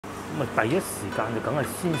咁第一時間就梗係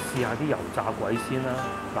先試下啲油炸鬼先啦。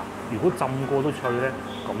嗱，如果浸過都脆咧，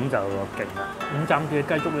咁就勁啦。五暫記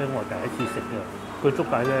嘅雞粥咧，我係第一次食嘅，個粥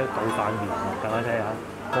底咧夠晒綿啊！大家睇下，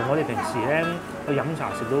同我哋平時咧去飲茶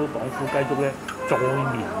食到廣府雞粥咧，再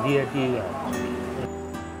綿呢一啲嘅。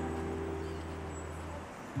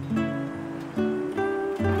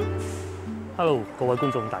Hello， 各位觀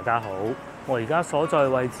眾大家好，我而家所在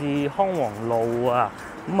位置康王路啊。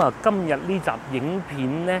今日呢集影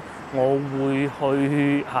片咧，我會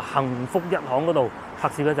去幸福一巷嗰度拍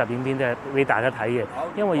攝一集影片嘅俾大家睇嘅。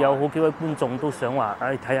因為有好幾位觀眾都想話，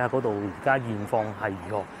睇下嗰度而家現況係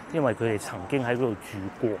如何，因為佢哋曾經喺嗰度住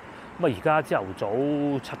過。而家朝頭早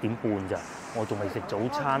7點半咋，我仲未食早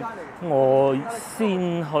餐，我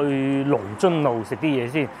先去龍津路食啲嘢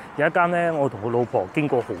先。有一間咧，我同我老婆經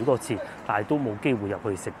過好多次，但係都冇機會入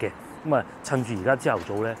去食嘅。趁住而家朝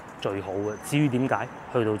頭早咧最好嘅。至於點解，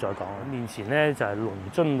去到再講。面前咧就係龍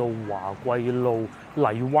津路、華貴路、荔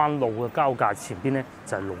灣路嘅交界，前邊咧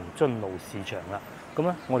就係龍津路市場啦。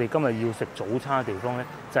我哋今日要食早餐嘅地方咧，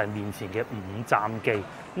就係面前嘅五暫記。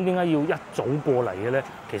點解要一早過嚟嘅咧？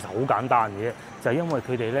其實好簡單嘅啫，就係因為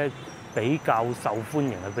佢哋咧比較受歡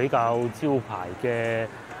迎，係比較招牌嘅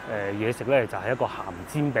嘢食咧，就係一個鹹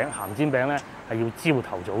煎餅。鹹煎餅咧係要朝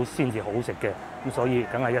頭早先至好食嘅，咁所以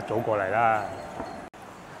梗係一早過嚟啦。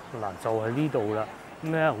嗱，就喺呢度啦。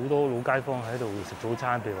好多老街坊喺度食早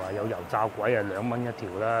餐，譬如話有油炸鬼啊，2蚊一條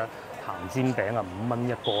啦。鹹煎餅啊，5蚊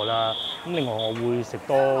一個啦。另外我會食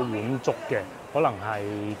多碗粥嘅，可能係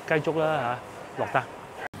雞粥啦嚇，落單。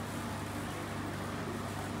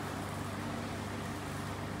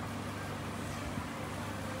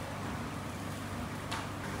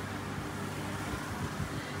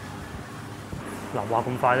話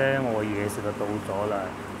咁快咧，我嘅嘢食就到咗啦。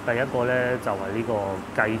第一個咧就係呢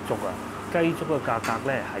個雞粥啊，雞粥嘅價格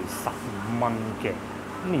咧係15蚊嘅。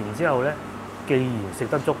然之後咧，既然食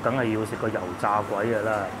得粥，梗係要食個油炸鬼嘅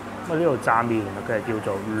啦。呢度炸麵佢係叫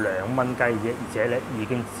做2蚊雞嘅，而且咧已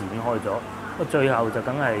經剪開咗。最後就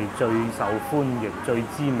梗係最受歡迎、最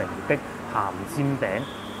知名的鹹煎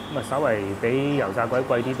餅。稍為比油炸鬼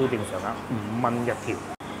貴啲都正常啦，5蚊一條。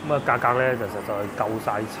價格咧就實在夠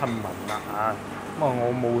晒親民啦。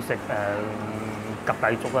我冇食及第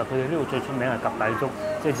粥啊，佢哋呢度最出名係及第粥，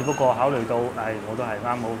即係只不過考慮到我都係啱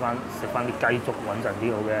好食翻啲雞粥穩陣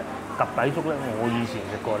啲好嘅。及第粥咧，我以前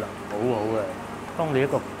食過啦，好好嘅。當你一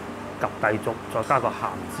個及第粥再加個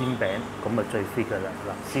鹹煎餅，咁咪最 fit 㗎啦。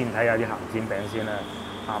嗱，先睇下啲鹹煎餅先啦。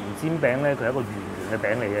鹹煎餅咧，佢係一個圓形嘅餅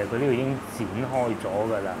嚟嘅，佢呢度已經剪開咗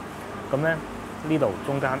㗎啦。呢度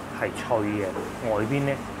中間係脆嘅，外邊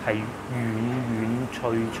咧係軟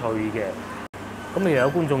脆嘅。你又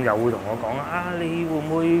有觀眾又會同我講你會唔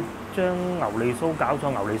會將牛脷酥搞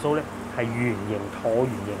錯？牛脷酥咧係圓形、橢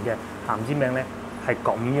圓形嘅，鹹煎餅咧係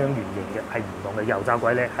咁樣圓形嘅，係唔同嘅。油炸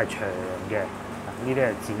鬼咧係長嘅，呢啲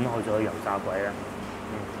係剪開咗嘅油炸鬼啦。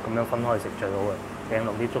咁樣分開食最好嘅，掟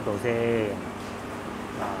落啲粥度先。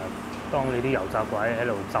當你啲油炸鬼喺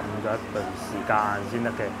度浸咗一段時間先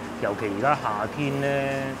得嘅，尤其而家夏天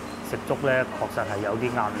咧食粥咧確實係有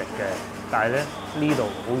啲壓力嘅，但係咧呢度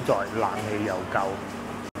好在冷氣又夠，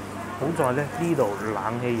好在咧呢度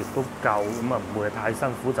冷氣亦都夠，唔會太辛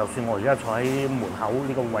苦。就算我而家坐喺門口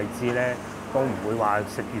呢個位置咧，都唔會話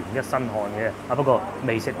食完一身汗嘅。不過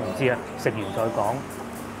未食唔知啊，食完再講。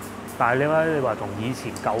但係你話同以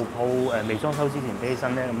前舊鋪未裝修之前比起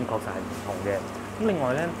身咧，咁確實係唔同嘅。另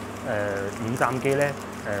外咧，五暫記咧，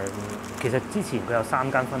其實之前佢有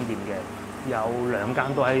3間分店嘅，有2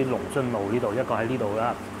間都喺龍津路呢度，一個喺呢度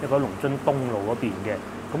啦，一個喺龍津東路嗰邊嘅。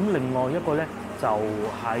另外一個咧就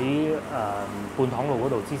喺泮塘路嗰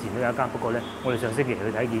度，之前都有一間，不過咧我哋上星期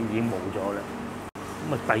去睇見已經冇咗啦。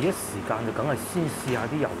第一時間就梗係先試下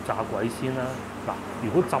啲油炸鬼先啦。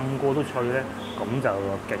如果浸過都脆咧，咁就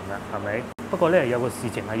勁啦，係咪？不過咧有個事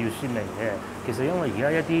情係要説明嘅，其實因為而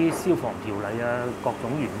家一啲消防條例啊，各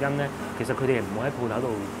種原因咧，其實佢哋唔會喺鋪頭度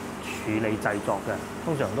處理製作嘅，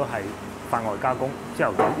通常都係法外加工，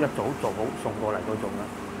朝頭早一早做好送過嚟嗰種啦。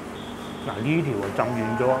呢條浸完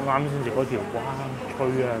咗，啱先食嗰條，哇脆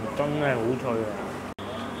啊，真係好脆啊！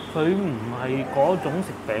佢唔係嗰種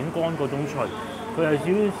食餅乾嗰種脆，佢係少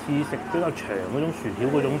少似食比較長嗰種薯條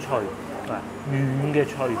嗰種脆，軟嘅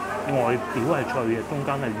脆，外表係脆嘅，中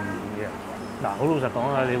間係軟嘅。好老實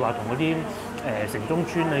講啦，你話同嗰啲城中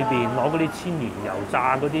村裏邊攞嗰啲千年油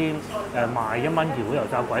炸嗰啲賣1蚊條嘅油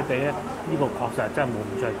炸鬼比咧，呢個確實係真係冇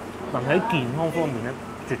咁脆。但喺健康方面咧，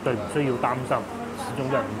絕對唔需要擔心，始終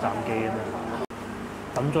都係五暫記啊嘛。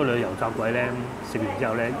抌咗你油炸鬼咧，食完之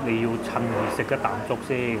後咧，你要趁熱食一啖粥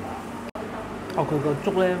先。佢個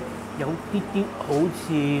粥咧有啲好似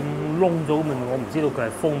燶咗咁樣，我唔知道佢係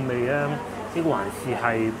風味啊，呢個還是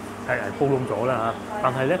係煲燶咗啦嚇。但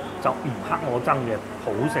係咧就唔黑我憎嘅，好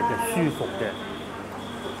食嘅，舒服嘅。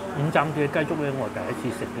五斬嘅雞粥咧，我係第一次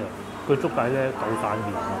食嘅，佢粥底咧夠塊面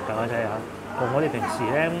啊！大家睇下，同我哋平時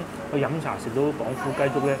咧去飲茶食到廣府雞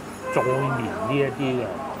粥咧再綿呢一啲嘅。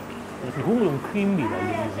如果我用 creamy 嚟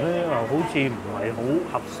形容咧，好似唔係好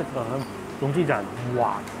合適啊。總之就係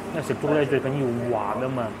滑，因為食粥咧最緊要滑啊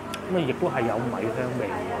嘛。咁啊，亦都係有米香味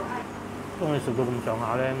嘅。當你食到咁上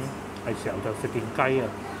下咧，係時候就食件雞啊！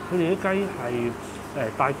佢哋啲雞係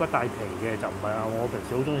帶骨帶皮嘅，就唔係話我平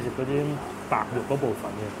時好中意食嗰啲白肉嗰部分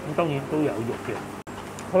嘅。咁當然都有肉嘅，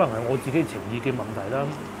可能係我自己情意嘅問題啦。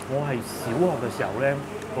我係小學嘅時候咧，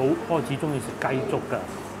好開始中意食雞粥㗎，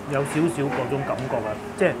有少少嗰種感覺啊，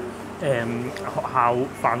即係。學校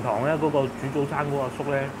飯堂咧嗰個煮早餐嗰個阿叔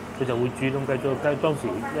咧，佢就會煮種雞粥。雞當時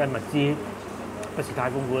因為物資不是太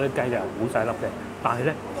豐富咧，雞就好細粒嘅，但係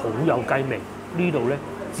咧好有雞味。呢度咧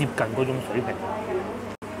接近嗰種水平。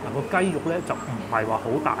嗱個雞肉咧就唔係話好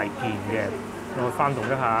大件嘅，我翻動一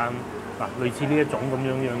下嗱，類似呢一種咁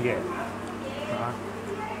樣嘅啊，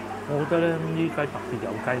我覺得咧呢雞特別有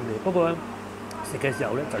雞味。不過咧食嘅時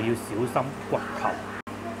候咧就要小心骨頭。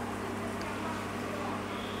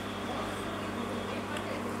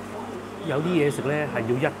有啲嘢食咧係要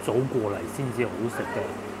一早過嚟先至好食嘅，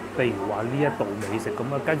譬如話呢一道美食咁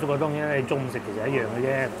啊，雞粥啊當然你中午食其實一樣嘅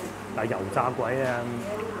啫。但係油炸鬼啊，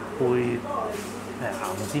配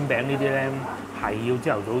鹹煎餅呢啲咧係要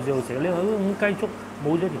朝頭早先好食。你話咁雞粥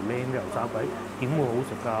冇咗條靚嘅油炸鬼，點會好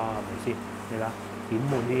食㗎？係咪先？你睇點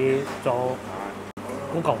滿啲粥，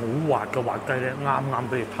嗰嚿好滑嘅滑雞咧，啱啱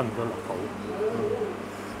俾你吞咗落肚。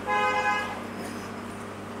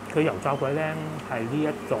佢油炸鬼咧係呢一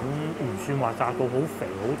種唔算話炸到好肥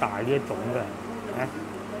好大呢一種嘅，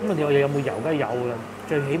咁你話有冇油？梗係有啦，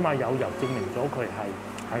最起碼有油證明咗佢係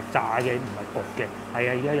炸嘅，唔係焗嘅。係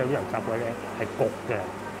啊，而家有啲油炸鬼咧係焗嘅，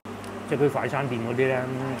即係佢快餐店嗰啲咧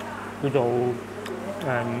叫做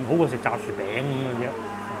好過食炸薯餅咁嘅啫。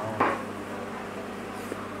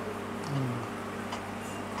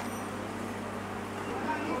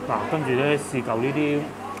嗱，跟住咧試夠呢啲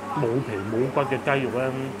冇皮冇骨嘅雞肉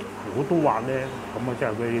咧，如果都滑咧，咁啊真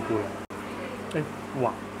係 very good 啦！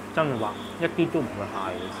滑真係滑，一啲都唔會蟹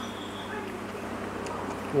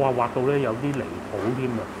嘅。哇，滑到咧有啲離譜添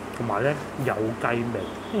啊！同埋咧有雞味，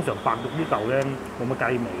通常白肉呢嚿咧冇乜雞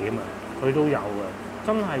味啊嘛，佢都有嘅，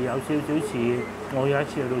真係有少少似我有一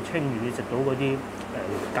次去到清遠食到嗰啲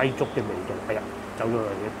雞粥嘅味道，係啊，走咗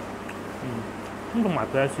嚟嘅。咁同埋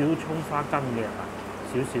佢有少少葱花根嘅，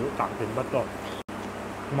少少，但並不多。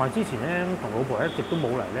同埋之前咧，同老婆一直都冇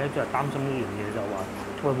嚟咧，即係擔心呢樣嘢，就話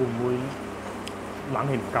喂會唔會冷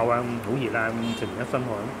氣唔夠啊？好熱啊！食完一身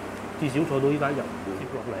汗，至少坐到依家又唔會。接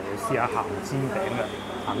落嚟試下鹹煎餅嘅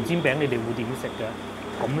鹹煎餅，你哋會點食嘅？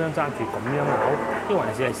咁樣揸住，咁樣咬，抑或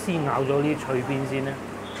還是係先咬咗啲脆邊先咧？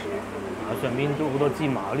上邊都好多芝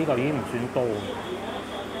麻，呢嚿已經唔算多。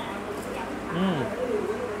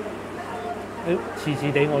次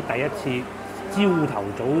次地我第一次朝頭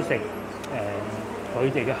早食佢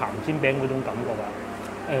哋嘅鹹煎餅嗰種感覺啊！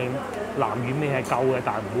南乳味係夠嘅，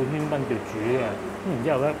但係唔會喧賓奪主嘅。咁然之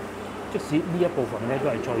後咧，即使呢一部分咧都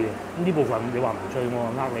係脆嘅，呢部分你話唔脆，我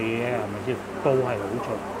話呃你嘅係咪先？都係好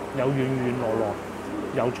脆，有軟軟糯糯，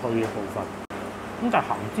有脆嘅部分。咁但係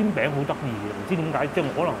鹹煎餅好得意嘅，唔知點解，即係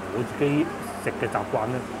可能我自己食嘅習慣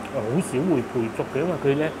咧，好少會配粥嘅，因為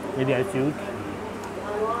佢咧你哋係少甜，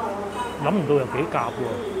諗唔到有幾夾喎。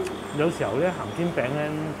有時候咧鹹煎餅咧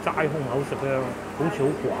齋空口食咧，好似好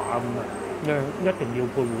寡咁啊！一定要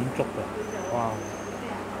配碗粥嘅，哇！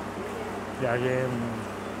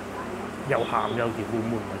又鹹又甜，會唔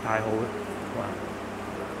會唔係太好咧？哇！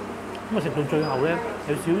咁啊食到最後咧，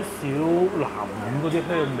有少少南乳嗰啲香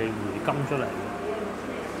味回甘出嚟嘅，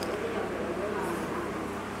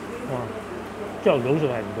哇！朝頭早食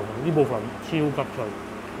係唔同，呢部分超級脆，哇！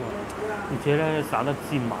而且咧撒得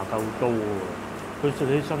芝麻夠多喎。佢食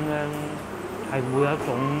起身咧係會有一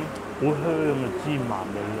種好香嘅芝麻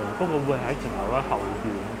味嘅，不過會喺前頭咧後段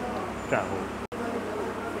真係好。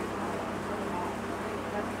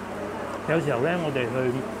有時候咧，我哋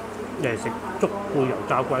去食粥配油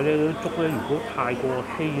炸鬼咧，啲粥咧如果太過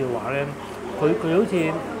稀嘅話咧，佢好似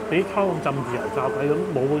俾湯浸住油炸鬼咁，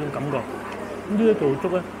冇嗰種感覺。呢一道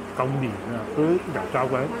粥咧夠綿啊，佢油炸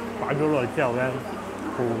鬼擺咗落去之後咧，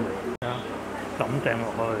好味啊，抌掟落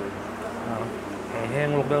去啊！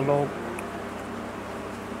輕碌一碌，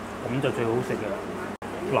咁就最好食嘅。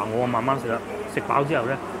嗱，我慢慢食啦，食飽之後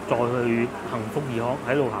咧，再去幸福二巷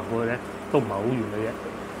喺路行過去咧，都唔係好遠嘅啫。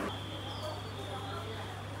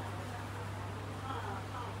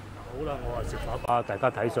好食法啊，大家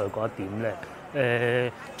睇上去嗰一點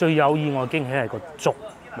咧，最有意外驚喜係個粥，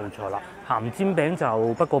冇錯啦。鹹煎餅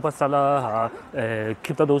就不過不失啦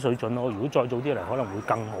keep 得到水準咯。如果再早啲嚟，可能會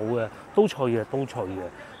更好嘅，都脆嘅，都脆嘅。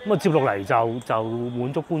咁啊，接落嚟就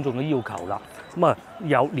滿足觀眾嘅要求啦。咁啊，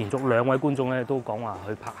有連續2位觀眾咧都講話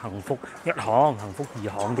去拍幸福1巷、幸福2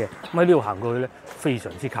巷嘅。咁喺呢度行過去咧，非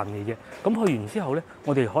常之近嘅啫。咁去完之後咧，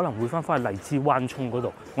我哋可能會翻去荔枝灣涌嗰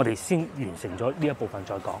度，我哋先完成咗呢一部分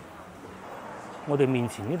再講。我哋面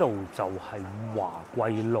前呢度就係華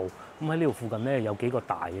貴路，咁喺呢度附近咧有幾個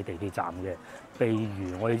大嘅地鐵站嘅，譬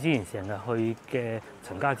如我哋之前成日去嘅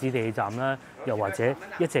陳家祠地鐵站啦，又或者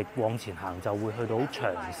一直往前行就會去到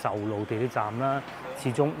長壽路地鐵站啦。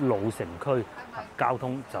始終老城區交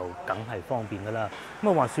通就梗係方便㗎啦。咁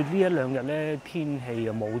啊話說呢1、2日咧天氣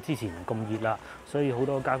又冇之前咁熱啦，所以好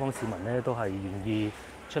多街坊市民咧都係願意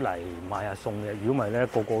出嚟買下餸嘅。如果唔係咧，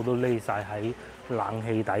個個都匿晒喺冷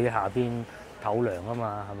氣底下邊唞涼啊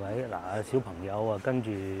嘛，係咪？嗱，小朋友啊跟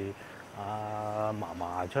住阿嫲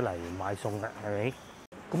嫲出嚟買餸嘅，係咪？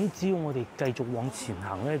咁只要我哋繼續往前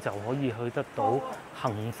行咧，就可以去得到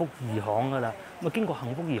幸福2巷噶啦。咁啊，經過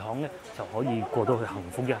幸福2巷咧，就可以過到去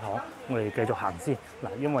幸福1巷。我哋繼續行先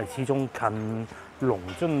嗱，因為始終近龍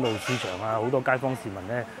津路市場啊，好多街坊市民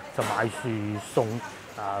咧就買住餸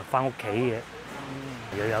翻屋企嘅。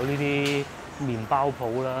又有呢啲麵包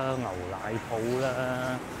鋪啦、牛奶鋪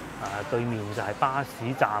啦。對面就係巴士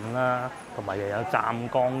站啦，同埋又有湛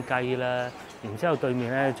江雞啦。然之後對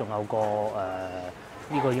面咧仲有個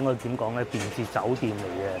呢個應該點講咧？便捷酒店嚟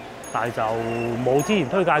嘅，但係就冇之前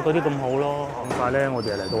推介嗰啲咁好咯。咁快咧，我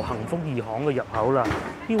哋嚟到幸福2巷嘅入口啦。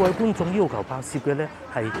呢位觀眾要求拍攝嘅咧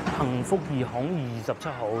係幸福2巷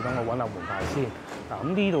27號，等我揾下門牌先。嗱，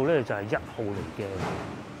咁呢度咧就係1號嚟嘅。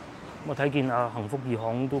我睇見幸福2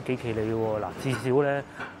巷都幾企理喎。嗱，至少咧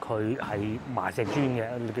佢係麻石磚嘅，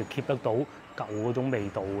你哋 keep 得到舊嗰種味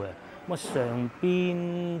道嘅。咁啊，上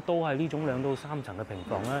邊都係呢種2到3層嘅平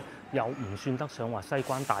房咧，又唔算得上話西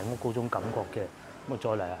關大屋嗰種感覺嘅。咁啊，再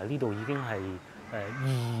嚟呢度已經係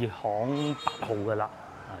2巷8號嘅啦。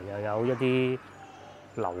又有一啲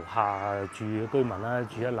樓下住嘅居民啦，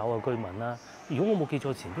住1樓嘅居民啦。如果我冇記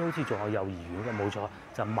錯，前邊好似仲有幼兒園嘅，冇錯，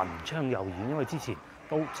就係文昌幼兒園，因為之前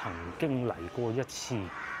都曾經嚟過一次。咁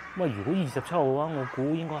啊，如果27號嘅話，我估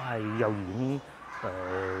應該係幼兒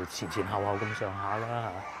園前後咁上下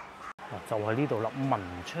啦嚇。就喺呢度啦，文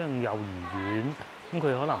昌幼兒園。咁佢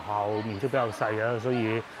可能校面積比較細啊，所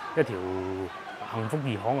以一條幸福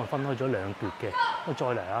2巷啊分開咗2橛嘅。咁再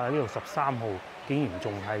嚟呢度13號竟然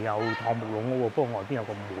仲係有趟木籠屋喎，不過外邊有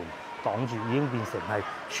個門擋住，已經變成係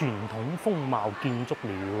傳統風貌建築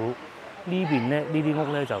了。呢邊咧，呢啲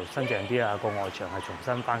屋咧就新淨啲啊，個外牆係重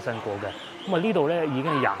新翻新過嘅。咁啊，呢度咧已經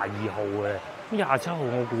係22號嘅，咁27號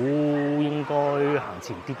我估應該行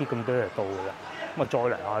前啲咁多就到嘅啦。咁啊，再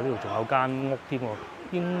嚟呢度仲有間屋添喎，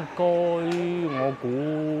應該我估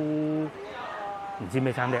唔知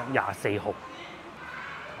咩餐廳，24號。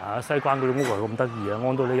西關嗰啲屋係咁得意啊，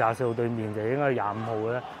按道理24號對面就應該25號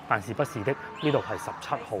嘅咧，但是不是的，呢度係17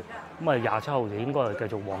號。咁啊，27號就應該係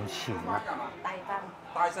繼續往前啦。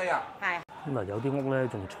大細啊，係。咁啊，有啲屋咧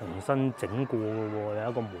仲重新整過嘅喎，有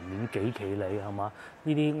一個門面幾企理係嘛？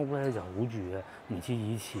呢啲屋咧就好住嘅，唔似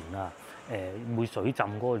以前會水浸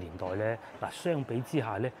嗰個年代咧。嗱，相比之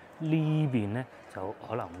下咧，呢邊咧就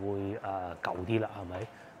可能會舊啲啦，係咪？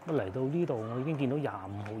咁嚟到呢度，我已經見到25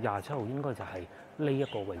號、27號應該就係呢一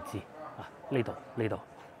個位置啊，呢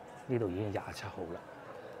度已經係27號啦。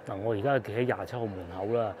嗱，我而家企喺27號門口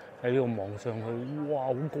啦，喺呢度望上去，哇，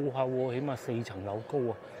好高下喎，起碼4層樓高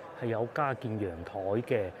啊，係有加建陽台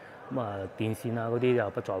嘅。咁啊，電線啊嗰啲就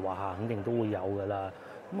不在話下，肯定都會有㗎啦。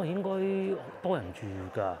咁啊，應該多人住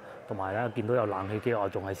㗎，同埋咧見到有冷氣機，我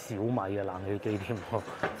仲係小米嘅冷氣機添喎。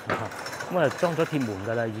咁啊，裝咗鐵門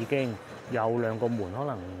㗎啦，已經有2個門，可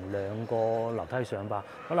能2個樓梯上吧，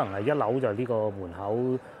可能係1樓就呢個門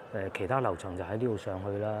口，其他樓層就喺呢度上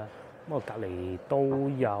去啦。咁啊，隔離都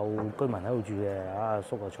有居民喺度住嘅，阿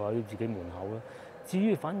叔啊坐喺自己門口啦。至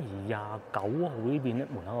於反而29號呢邊咧，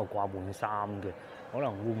門口係掛滿衫嘅，可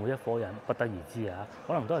能會唔會一夥人不得而知啊？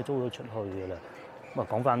可能都係租咗出去嘅啦。咁啊，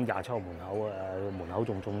講翻27號門口門口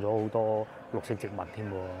仲種咗好多綠色植物添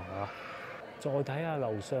喎嚇。再睇下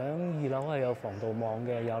樓上，2樓係有防盜網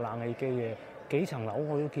嘅，有冷氣機嘅，幾層樓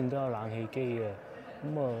我都見到有冷氣機嘅。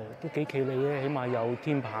咁啊，都幾企理嘅，起碼有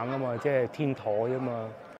天棚啊嘛，即係天台啊嘛。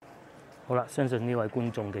好啦，相信呢位觀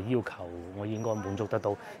眾嘅要求，我應該滿足得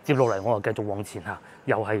到。接落嚟，我就繼續往前行，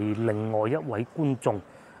又係另外一位觀眾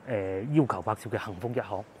要求拍攝嘅幸福1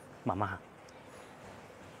巷，慢慢行。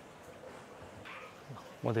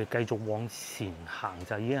我哋繼續往前行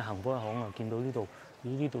就已經幸福1巷啦，見到呢度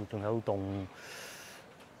呢度仲有棟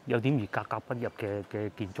有啲而格格不入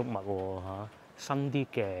嘅建築物喎嚇，新啲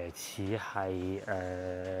嘅似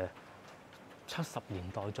係70年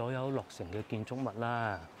代左右落成嘅建築物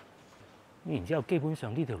啦。咁然之後，基本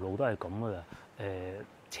上呢條路都係咁噶啦。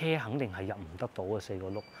車肯定係入唔得到嘅4個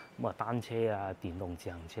轆，咁啊單車啊、電動自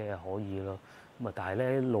行車啊可以咯。咁啊，但係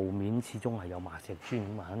咧路面始終係有麻石磚，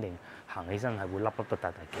咁啊肯定行起身係會凹凹凸凸，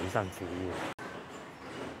係幾辛苦嘅。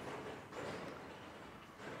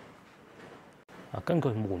根據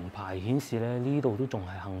門牌顯示咧，呢度都仲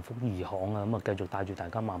係幸福二巷啊！咁啊，繼續帶住大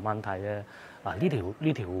家慢慢睇咧。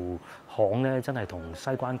呢條巷咧，真係同西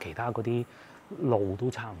關其他嗰啲路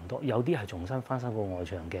都差唔多，有啲係重新翻新過外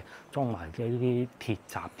牆嘅，裝埋呢啲鐵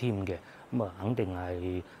閘添嘅。咁啊，肯定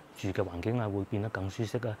係住嘅環境係會變得更舒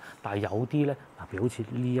適啊！但係有啲咧，譬如好似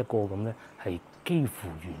呢一個咁咧，係幾乎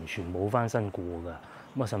完全冇翻新過㗎。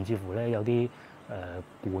咁啊，甚至乎咧有啲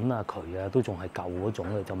管啊、渠啊都仲係舊嗰種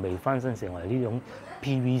嘅，就未翻新成為呢種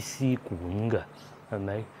PVC 管嘅，係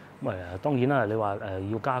咪？咁當然啦，你話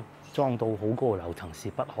要加裝到好高嘅樓層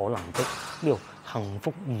是不可能的。呢度幸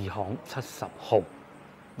福二巷70號，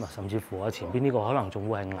咁啊，甚至乎前邊呢個可能仲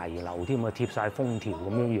會係危樓添啊，貼晒封條咁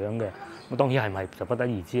樣嘅。咁當然係咪就不得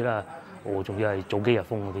而知啦。仲要係早幾日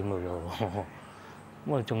封嘅添嘅喎。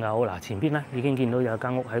咁啊，仲有嗱，前邊咧已經見到有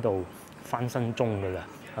間屋喺度翻新中嘅啦。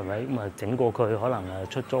係咪咁啊？整過佢可能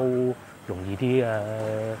出租容易啲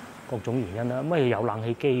各種原因啦。咁啊有冷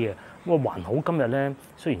氣機嘅，咁啊還好今日咧，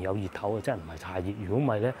雖然有熱頭啊，真係唔係太熱。如果唔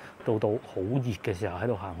係咧，到好熱嘅時候喺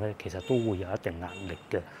度行咧，其實都會有一定壓力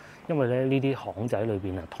嘅，因為咧呢啲巷仔裏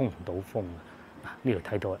邊啊通唔到風啊。呢度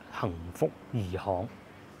睇到幸福二巷。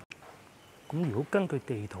咁如果根據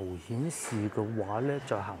地圖顯示嘅話咧，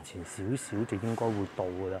再行前少少就應該會到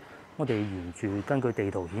㗎啦。我哋沿住根據地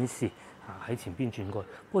圖顯示喺前邊轉過去，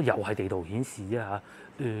不過又係地圖顯示啫嚇。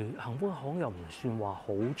幸福巷又唔算話好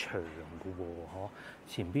長嘅喎，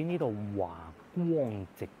前邊呢度華光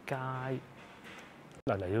直街。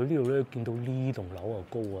嚟到呢度咧，見到呢棟樓啊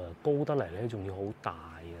高得嚟咧，仲要好大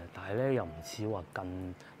嘅，但係咧又唔似話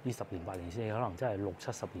近呢10年8年先，可能真係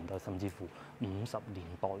60、70年代，甚至乎50年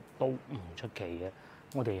代都唔出奇嘅。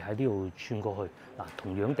我哋喺呢度穿過去嗱，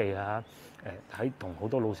同樣地啊，喺同好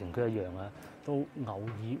多老城區一樣啊，都偶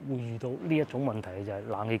爾會遇到呢一種問題，就係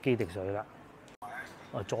冷氣機滴水啦。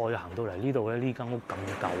再行到嚟呢度咧，呢間屋咁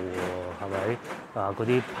舊喎，係咪？嗰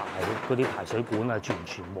啲排水管啊，全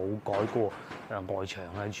冇改過，外牆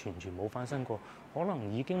啊，全冇翻新過，可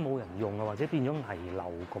能已經冇人用啊，或者變咗危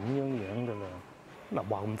樓咁樣㗎啦。嗱，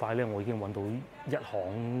話咁快咧，我已經揾到一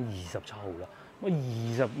巷27號啦。咁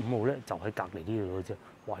25號咧就喺隔離呢度嘅啫。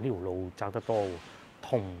哇！呢條路窄得多喎，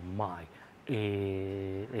同埋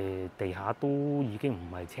地下都已經唔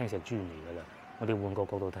係青石磚嚟㗎啦。我哋換個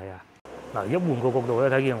角度睇下。嗱，一換個角度咧，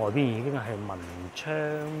睇見外邊已經係文昌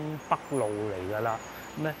北路嚟㗎啦。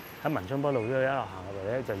咁咧喺文昌北路一路行入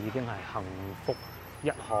嚟咧，就已經係幸福一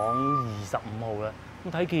巷25號啦。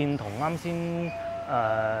咁睇見同啱先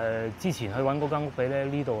之前去揾嗰間屋比咧，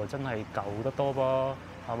呢度真係舊得多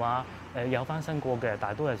噃，係嘛？有翻新過嘅，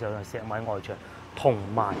但係都係上石米外牆，同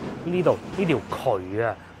埋呢度呢條渠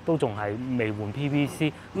啊，都仲係未換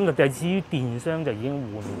PVC。咁啊，至於電箱就已經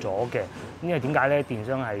換咗嘅，因為點解咧？電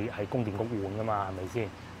箱係供電局換噶嘛，係咪先？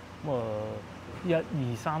咁1、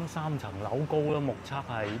2、3層樓高啦，目測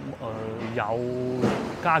係有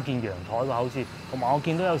加建陽台喎，好似，同埋我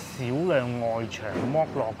見到有少量外牆剝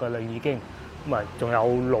落㗎啦，已經。咁啊，仲有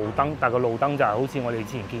路燈，但係個路燈就係好似我哋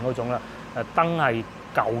之前見嗰種啦，燈係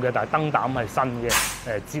舊嘅，但係燈膽係新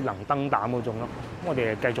嘅，節能燈膽嗰種咯。咁我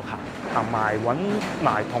哋繼續行埋揾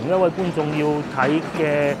埋同一位觀眾要睇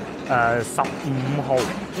嘅15號，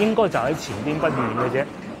應該就喺前邊不遠嘅啫。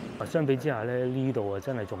相比之下咧，呢度啊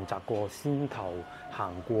真係仲窄過先頭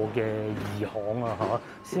行過嘅二巷啊！嚇，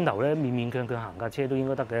先頭咧勉勉強強行架車都應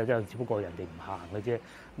該得嘅，即係只不過人哋唔行嘅啫。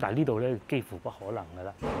但係呢度咧幾乎不可能㗎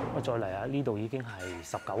啦。咁再嚟啊，呢度已經係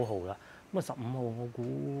19號啦。咁啊15號我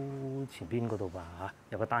估前邊嗰度吧嚇，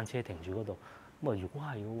有個單車停住嗰度。咁啊如果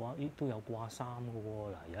係嘅話，都有掛衫嘅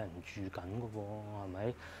喎，嗱有人住緊嘅喎，係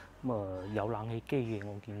咪？咁啊有冷氣機嘅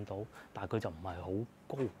我見到，但係佢就唔係好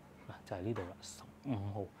高嗱，就係呢度啦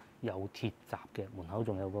，15號。有鐵閘嘅，門口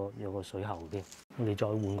仲有個水喉添。我哋再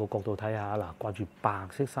換個角度睇下嗱，掛住白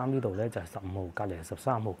色衫呢度咧就係15號，隔離係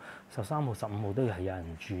13號。13號、15號都係有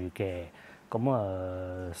人住嘅。咁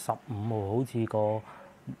15號好似個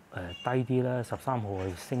低啲啦，13號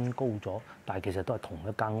係升高咗，但係其實都係同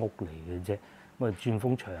一間屋嚟嘅啫。咁啊轉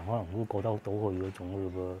風牆可能都過得到去嗰種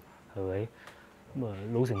嘅噃，係咪？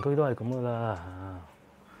咁老城區都係咁噶啦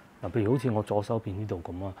嚇。嗱，譬如好似我左手邊呢度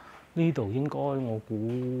咁啊。呢度應該我估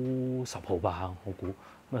10號吧，我估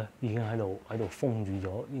已經喺度封住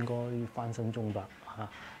咗，應該翻新中吧嚇。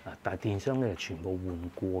但係電箱咧全部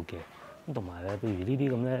換過嘅。咁同埋咧，譬如呢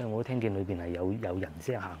啲咁咧，我都聽見裏邊係有人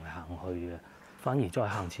聲行嚟行去嘅。反而再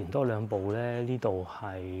行前多2步咧，呢度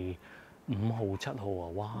係5號、7號啊！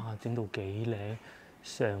哇，整到幾靚，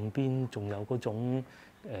上邊仲有嗰種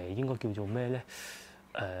應該叫做咩咧？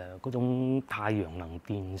嗰種太陽能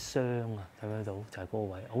電箱啊，睇唔睇到？就係嗰個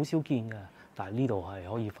位，好少見㗎。但係呢度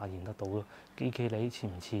係可以發現得到咯。幾企理似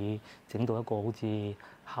唔似整到一個好似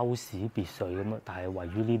house 別墅咁啊？但係位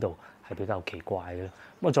於呢度係比較奇怪嘅。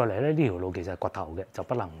咁啊，再嚟咧，呢條路其實係掘頭嘅，就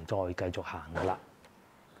不能再繼續行㗎啦。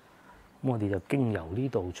咁我哋就經由呢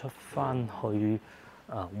度出翻去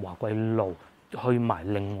華貴路，去埋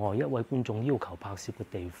另外一位觀眾要求拍攝嘅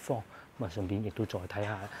地方。咁啊，順便亦都再睇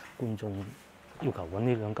下觀眾要求揾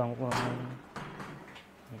呢2間屋啦，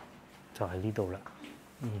就喺呢度啦。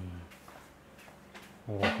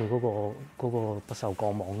佢嗰個不鏽鋼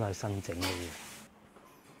網都係新整嘅喎。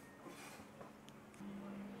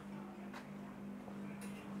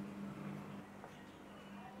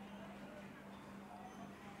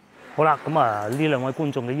好啦，咁啊呢2位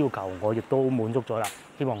觀眾嘅要求我亦都滿足咗啦，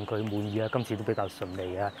希望佢滿意啊！今次都比較順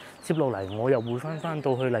利啊。接落嚟我又會翻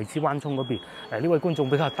到去荔枝灣涌嗰邊。呢位觀眾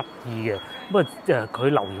比較得意嘅，咁佢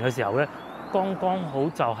留言嘅時候咧，剛好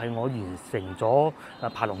就係我完成咗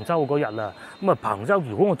爬龍舟嗰日啦。咁爬龍舟，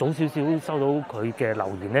如果我早少少收到佢嘅留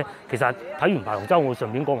言咧，其實睇完爬龍舟，我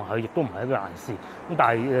順便講埋佢，亦都唔係一個難事。咁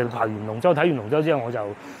但係爬完龍舟，睇完龍舟之後，我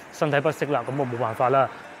就身體不適啦，咁我冇辦法啦。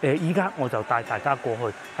依家我就帶大家過去，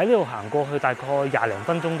喺呢度行過去大概20零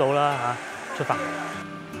分鐘到啦嚇，出發。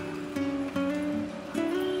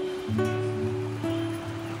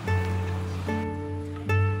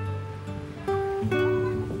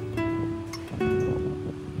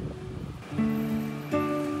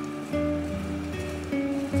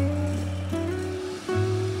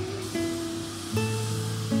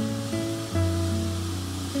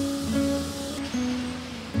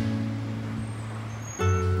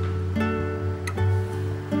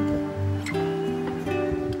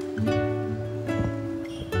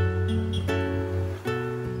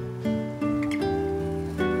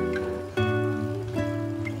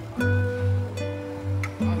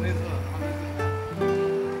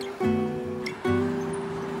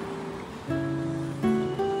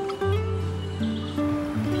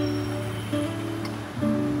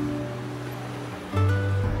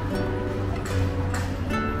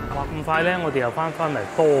咁快咧，我哋又翻嚟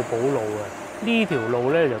多寶路啊！呢條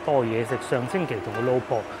路咧就多嘢食。上星期同我老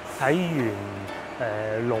婆睇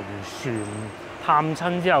完龍船探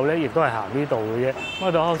親之後咧，亦都係行呢度嘅啫。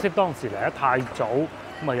我哋可惜當時嚟得太早，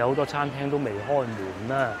咁啊有好多餐廳都未開門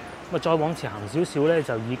啦。咁啊再往前行少少咧，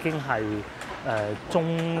就已經係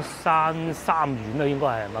中山三院啦，應該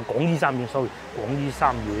係咪？廣醫三院，sorry，廣醫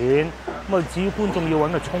三院。咁啊，至於觀眾要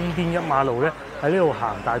揾嘅涌邊一馬路咧，喺呢度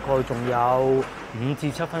行大概仲有5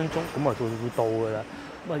至7分鐘，咁啊就會到㗎啦。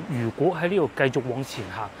咁啊，如果喺呢度繼續往前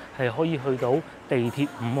行，係可以去到地鐵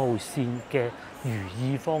5號線嘅如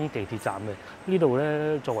意坊地鐵站嘅。呢度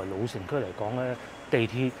咧作為老城區嚟講咧，地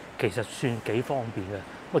鐵其實算幾方便嘅。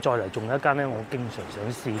咁啊，再嚟仲有一間咧，我經常想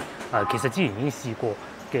試，其實之前已經試過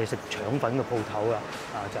嘅食腸粉嘅鋪頭啦，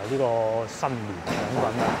就係呢個新年腸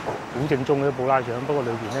粉啦，好正宗嘅布拉腸，不過裏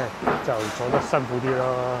邊咧就做得辛苦啲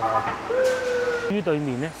咯。於對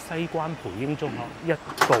面咧，西關培英中學1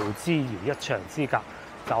步之遙1牆之隔，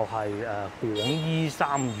就係廣醫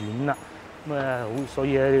三院啦。咁好，所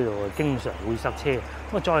以咧呢度經常會塞車。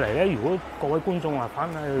咁啊，再嚟咧，如果各位觀眾話翻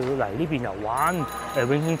嚟呢邊遊玩，永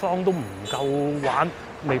慶坊都唔夠玩，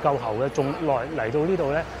未夠喉嘅，仲嚟到呢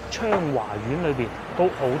度咧，昌華苑裏邊都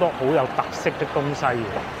好多好有特色的東西嘅。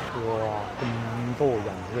哇，咁多人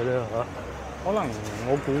嘅咧嚇！可能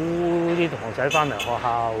我估啲同學仔翻嚟學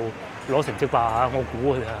校攞成績吧嚇，我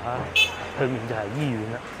估佢哋嚇，對面就係醫院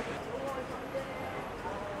啦。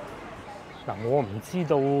嗱，我唔知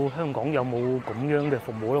道香港有冇咁樣嘅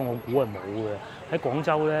服務咧，我估係冇嘅。喺廣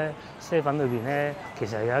州咧，7-Eleven裏邊咧，其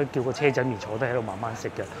實有叫個車仔麵坐低喺度慢慢食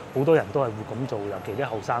嘅，好多人都係會咁做，尤其啲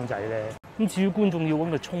後生仔咧。咁至於觀眾要揾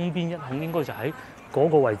嘅涌邊一巷，應該就喺嗰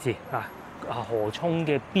個位置河涌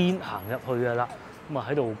嘅邊行入去嘅啦。咁啊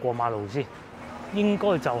喺度過馬路先，應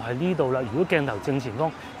該就係呢度啦。如果鏡頭正前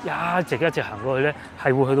方一直行過去咧，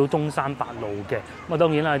係會去到中山八路嘅。咁啊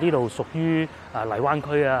當然啦，呢度屬於荔灣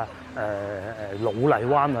區啊。老荔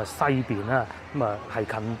灣啊西邊啦，咁啊係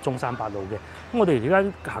近中山八路嘅。咁我哋而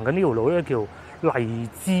家行緊呢條路咧叫荔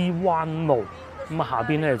枝灣路，咁啊下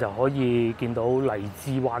邊咧就可以見到荔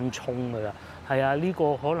枝灣涌噶啦。係啊，呢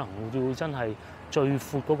個可能要真係最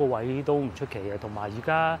闊嗰個位都唔出奇嘅。同埋而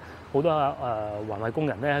家好多環衞工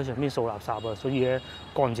人咧喺上邊掃垃圾啊，所以咧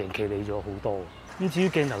乾淨企理咗好多。咁至於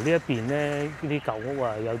鏡頭呢一邊咧，呢啲舊屋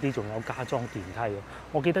啊，有啲仲有加裝電梯嘅。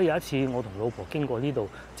我記得有一次我同老婆經過呢度，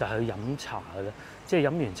就係去飲茶嘅啦。即係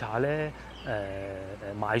飲完茶咧，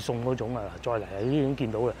買餸嗰種啊，再嚟呢已經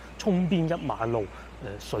見到啦。涌邊一馬路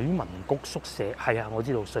水民局宿舍，係啊，我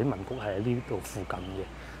知道水民局係喺呢度附近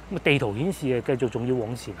嘅。咁地圖顯示嘅繼續仲要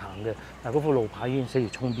往前行嘅，但係嗰副路牌已經寫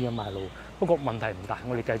住涌邊一馬路。不過問題唔大，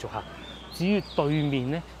我哋繼續行。至於對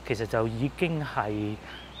面咧，其實就已經係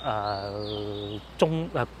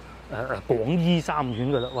廣醫三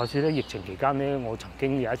院㗎啦。話說咧，疫情期間咧，我曾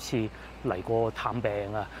經有一次嚟過探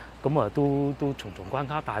病啊，咁啊都重重關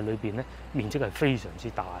卡，但係裏邊咧面積係非常之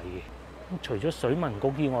大嘅。咁除咗水民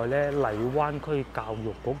局以外咧，荔灣區教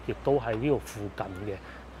育局亦都喺呢度附近嘅。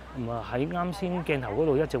咁啊喺啱先鏡頭嗰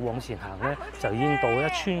度一直往前行咧，就已經到一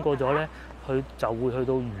穿過咗咧，就會去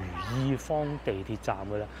到如意坊地鐵站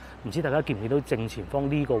㗎啦。唔知大家見唔見到正前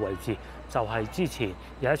方呢個位置，就係之前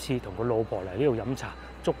有一次同個老婆嚟呢度飲茶，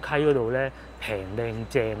竹溪嗰度咧平靚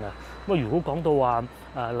正啊！咁啊，如果講到話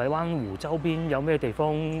荔灣湖周邊有咩地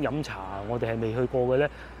方飲茶，我哋係未去過嘅咧，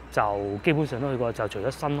就基本上都去過，就除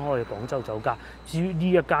咗新開嘅廣州酒家。至於呢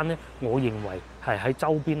一間咧，我認為係喺周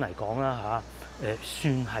邊嚟講啦嚇，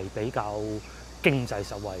算係比較經濟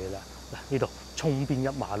實惠嘅啦。嗱，呢度涌邊一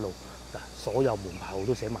馬路。所有門牌號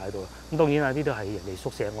都寫埋喺度啦。咁當然啦，呢度係人哋宿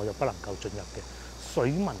舍，我就不能夠進入嘅。水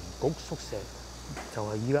民局宿舍就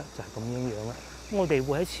係依家就係咁樣樣啦。我哋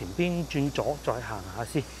會喺前邊轉左再行下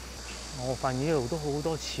先。我發現呢度都好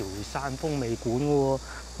多潮汕風味館喎，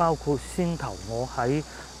包括先頭我喺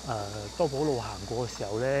多寶路行過嘅時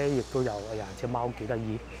候咧，亦都有。哎呀，隻貓幾得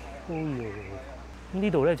意。哎呦，咁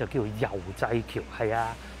呢度咧就叫油濟橋，係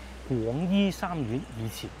啊，廣醫三院以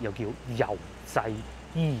前又叫油濟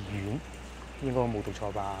醫院，應該冇讀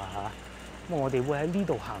錯吧嚇。咁我哋會喺呢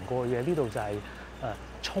度行過去嘅，呢度就係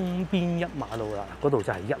涌邊一馬路啦，嗰度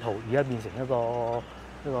就係1號，而家變成一個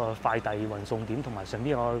快遞運送點，同埋上邊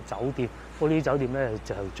有個酒店。不過呢啲酒店咧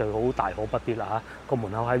就最好大可不必啦嚇，個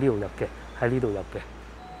門口喺呢度入嘅，喺呢度入嘅。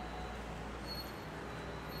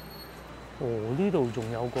哦，呢度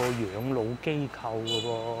仲有個養老機構嘅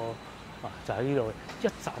噃，就喺呢度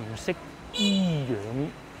一站式醫養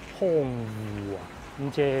康護啊。咁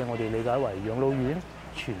即係我哋理解為養老院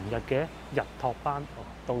全日嘅日托班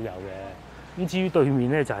都有嘅。咁至於對面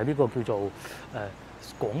咧就係呢個叫做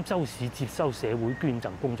廣州市接收社會捐贈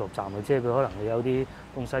工作站嘅，即係佢可能有啲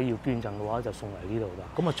東西要捐贈嘅話，就送嚟呢度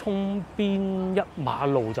㗎。咁啊，涌邊一馬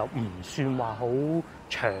路就唔算話好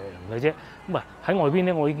長嘅啫。咁啊喺外邊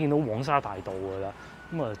咧，我已經見到黃沙大道㗎啦。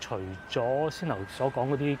咁啊，除咗先頭所講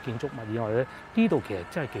嗰啲建築物以外咧，呢度其實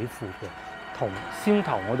真係幾闊嘅。同先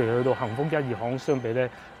頭我哋去到幸福1、2巷相比咧，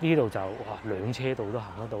呢度就哇2車道都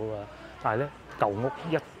行得到㗎。但係咧舊屋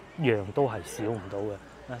一樣都係少唔到嘅。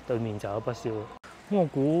對面就有不少。咁我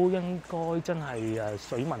估應該真係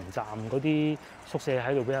水民站嗰啲宿舍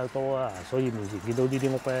喺度比較多啊，所以面前見到呢啲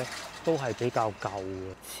屋咧都係比較舊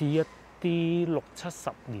嘅，似一啲60、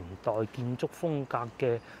70年代建築風格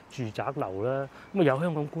嘅住宅樓啦。咁啊有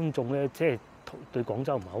香港觀眾咧，即係對廣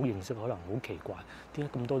州唔係好認識，可能好奇怪，點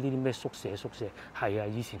解咁多呢啲咩宿舍？係啊，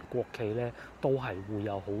以前國企咧都係會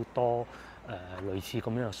有好多類似咁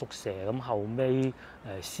樣嘅宿舍，咁後尾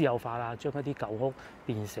私有化啦，將一啲舊屋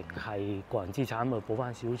變成係個人資產，咪補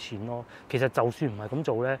翻少少錢咯。其實就算唔係咁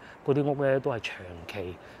做咧，嗰啲屋咧都係長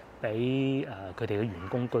期俾佢哋嘅員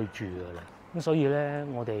工居住㗎啦。咁所以咧，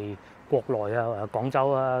我哋國內啊、廣州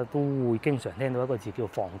啊，都會經常聽到一個字叫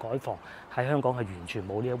房改房，喺香港係完全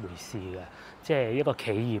冇呢一回事嘅。即係一個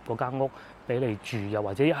企業嗰間屋俾你住，又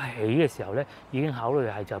或者一起嘅時候咧，已經考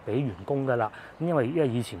慮係就俾員工㗎啦。因為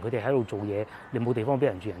以前佢哋喺度做嘢，你冇地方俾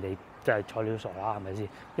人住，人哋就係菜鳥傻啦，係咪先？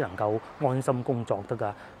邊能夠安心工作得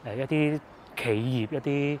㗎？一啲企業、一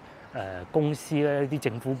啲公司咧，一啲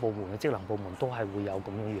政府部門嘅職能部門都係會有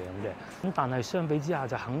咁樣樣嘅。咁但係相比之下，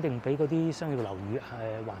就肯定比嗰啲商業樓宇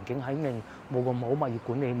環境肯定冇咁好，物業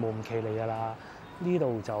管理冇咁企理㗎啦。呢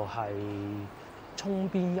度就係涌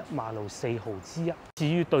邊一馬路4號之一。至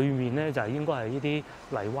於對面咧，就係應該係呢啲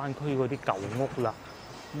荔灣區嗰啲舊屋啦。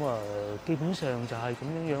咁基本上就係咁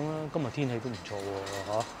樣樣啦。今日天氣都唔錯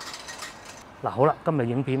喎，嚇。嗱好啦，今日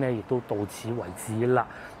影片咧亦都到此為止啦。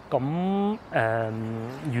咁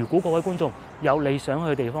如果各位觀眾有你想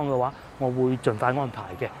去嘅地方嘅話，我會盡快安排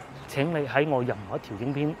嘅。請你喺我任何一條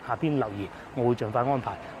影片下邊留言，我會盡快安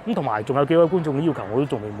排。咁同埋仲有幾位觀眾嘅要求，我都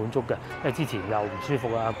仲未滿足嘅，因為之前又唔舒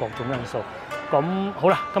服啊，各種因素。咁好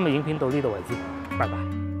啦，今日影片到呢度為止，拜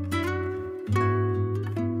拜。